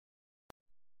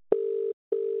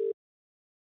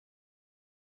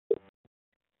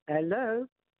Hello.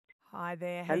 Hi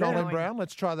there. Hello. How Noeline you Brown,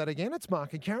 let's try that again. It's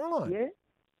Mark and Caroline. Yeah.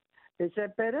 Is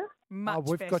that better? Much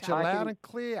We've better. got you I loud can- and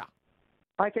clear.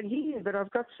 I can hear you, but I've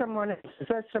got someone else. Is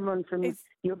that someone from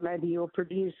maybe your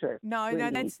producer? No,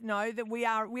 ringing?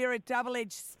 we're a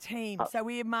double-edged team. So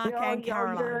we're Mark Oh, and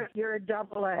Caroline. you're a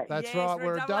double act. That's Yes, right. we're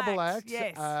We're a a double double act. act,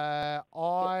 yes.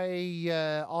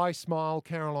 I smile,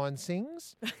 Caroline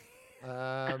sings.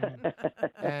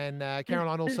 And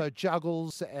Caroline also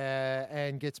juggles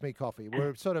and gets me coffee.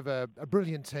 We're sort of a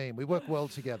brilliant team. We work well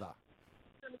together.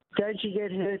 Don't you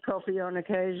get her coffee on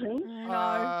occasion?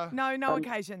 No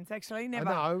occasions, actually, never.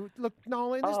 No, look,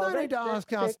 Noeline, there's Oh, no need to that's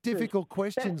ask us sexist. difficult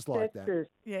questions like That's that.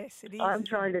 it. Yes, it is. I'm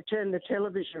trying to turn the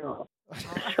television off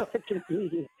so I can hear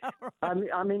you.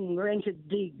 I'm in rented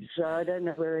digs, so I don't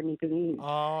know where anything is.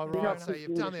 Oh, You're right. not So you've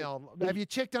listening done to- the old. Have you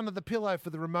checked under the pillow for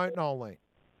the remote, Noeline?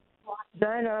 No,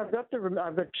 I've got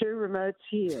I've got two remotes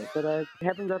here, but I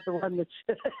haven't got the one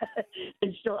that's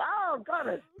installed. Oh, got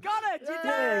it. Got it. You Yay.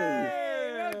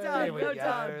 did. Well done. There we well go.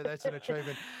 done. That's an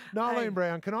achievement. Noeline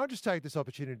Brown, can I just take this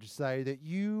opportunity to say that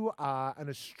you are an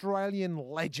Australian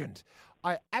legend.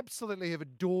 I absolutely have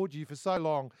adored you for so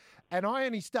long, and I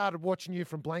only started watching you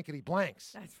from Blankety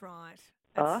Blanks. That's right.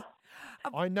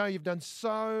 I know you've done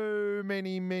so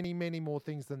many, many, many more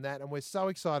things than that, and we're so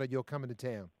excited you're coming to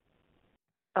town.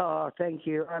 Oh, thank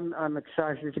you. I'm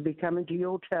excited to be coming to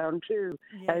your town too,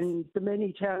 Yes. and the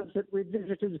many towns that we've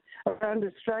visited around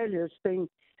Australia. It's been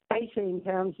 18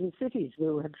 towns and cities we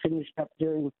had finished up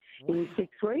doing in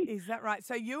 6 weeks. Is that right?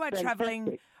 So you are Fantastic.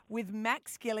 travelling with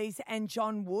Max Gillies and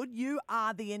John Wood. You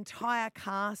are the entire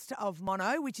cast of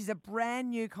Mono, which is a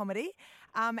brand new comedy.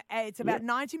 It's about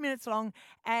 90 minutes long,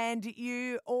 and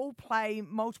you all play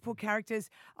multiple characters.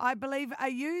 I believe, are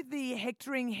you the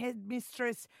hectoring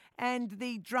headmistress and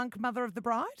the drunk mother of the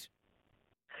bride?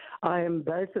 I am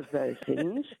both of those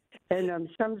things, and I'm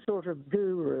some sort of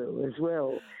guru as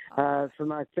well for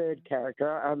my third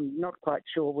character. I'm not quite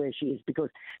sure where she is because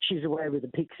she's away with the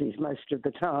pixies most of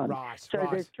the time. Right, So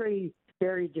right. there's three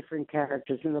very different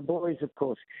characters, and the boys, of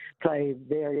course, play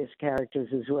various characters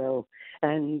as well.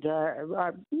 And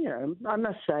I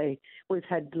must say we've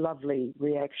had lovely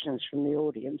reactions from the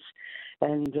audience.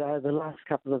 And the last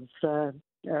couple of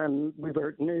we were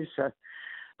at Noosa.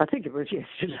 I think it was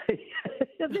yesterday.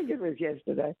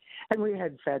 And we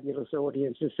had fabulous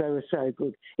audiences. They were so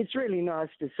good. It's really nice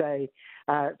to say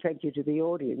thank you to the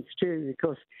audience too,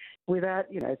 because without,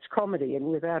 it's comedy, and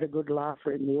without a good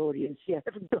laugher in the audience, you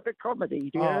haven't got a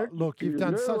comedy. Look, you've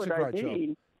done such a great job.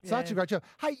 mean? Such a great job.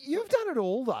 Hey, you've done it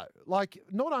all, though. Like,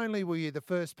 not only were you the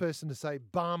first person to say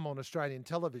bum on Australian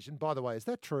television, by the way, is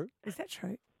that true? Is that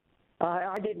true?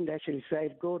 I didn't actually say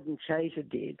it. Gordon Chater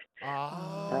did.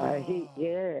 Yeah.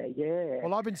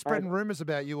 Well, I've been spreading rumours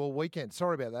about you all weekend.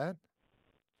 Sorry about that.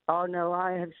 Oh, no,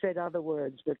 I have said other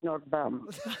words, but not bum.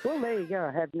 Well, there you go.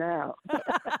 I have now.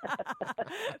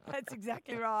 That's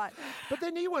exactly right. But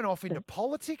then you went off into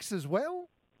politics as well.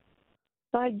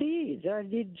 I did.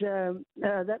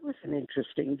 That was an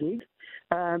interesting gig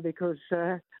because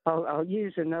I'll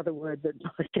use another word that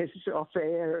I guess is off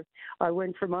air. I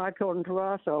went from icon to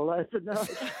arsehole overnight.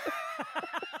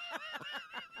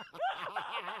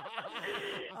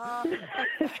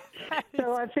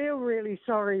 So I feel really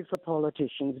sorry for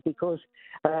politicians because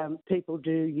people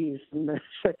do use them as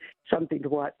something to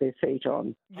wipe their feet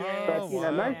on. Yes. But,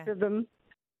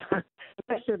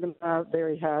 most of them are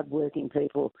very hard-working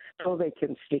people for their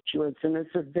constituents, and it's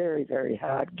a very, very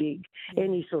hard gig.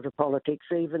 Any sort of politics,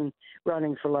 even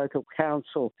running for local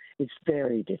council, it's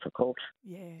very difficult.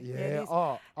 Yeah.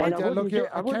 Yeah. And I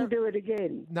wouldn't do it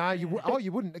again. No, you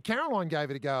wouldn't. Caroline gave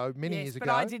it a go many years ago.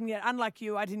 But I didn't get, unlike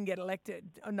you, I didn't get elected.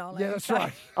 No, yeah, that's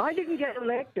right. I didn't get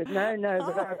elected,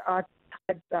 but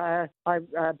I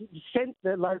sent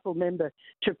the local member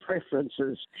to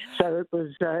preferences, so it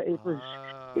was.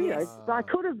 I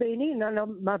could have been in,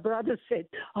 and my brother said,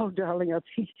 "Oh, darling, I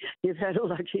think you've had a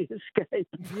lucky escape."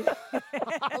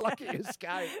 Lucky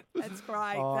escape. That's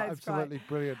great. Oh, That's absolutely great.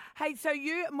 brilliant. Hey, so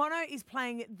Mono is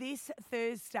playing this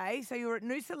Thursday. So you were at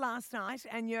Noosa last night,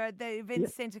 and you're at the Event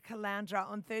Centre Caloundra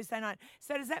on Thursday night.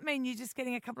 So does that mean you're just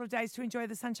getting a couple of days to enjoy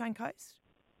the Sunshine Coast?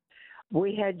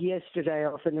 We had yesterday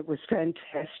off, and it was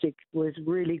fantastic. It was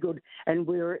really good. And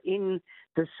we were in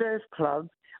the surf club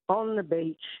on the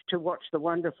beach to watch the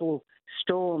wonderful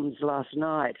storms last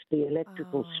night, the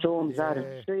electrical storms out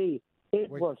at sea. It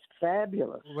was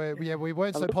fabulous. We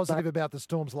weren't so positive about the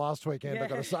Storms last weekend, I've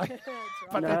got to say. That's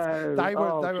right. But No, they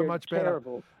were much better.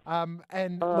 terrible.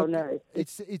 And Oh, look, no.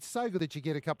 it's so good that you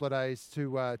get a couple of days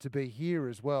to be here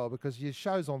as well, because your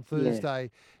show's on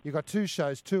Thursday. You've got two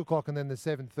shows, 2:00 and then the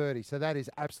 7:30. So that is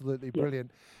absolutely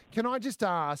brilliant. Can I just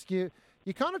ask you?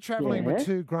 You're kind of travelling with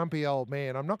two grumpy old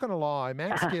men. I'm not going to lie.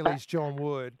 Max Gillies, John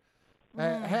Wood.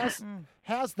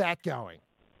 How's that going?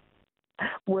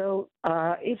 Well,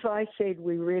 if I said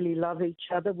we really love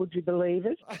each other, would you believe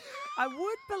it? I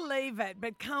would believe it,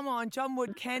 but come on, John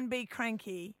Wood can be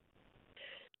cranky.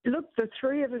 Look, the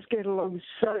three of us get along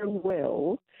so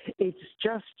well. It's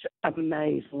just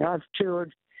amazing. I've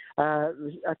toured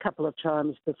a couple of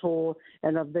times before,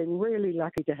 and I've been really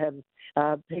lucky to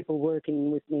have people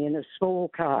working with me in a small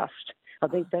cast. I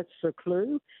think that's the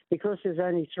clue, because there's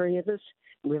only three of us.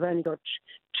 We've only got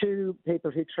two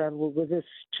people who travel with us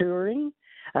touring.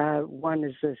 One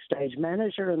is the stage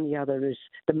manager and the other is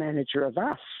the manager of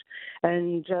us.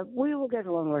 And we all get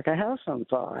along like a house on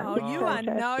fire. Oh, you are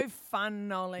no fun,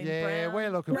 Noeline Brown. Yeah,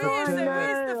 we're looking for Where's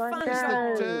dirt. the fun, Where's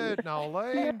John? the dirt,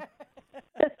 Noeline?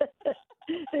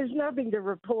 There's nothing to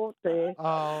report there.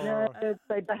 Oh. No,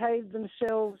 they behave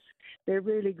themselves. They're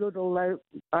really good, although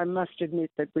I must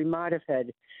admit that we might have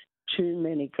had too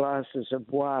many glasses of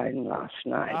wine last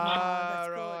night. that's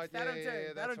good. Right. That'll do.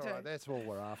 That's That'll all do. right. That's what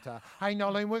we're after. Hey,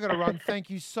 Noeline, we're going to run. Thank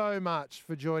you so much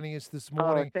for joining us this Oh,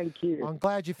 morning. thank you. I'm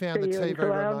glad you found See the you in TV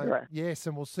remote. Caloundra. Yes,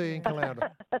 and we'll see you in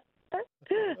Caloundra.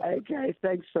 Okay,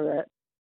 thanks for that.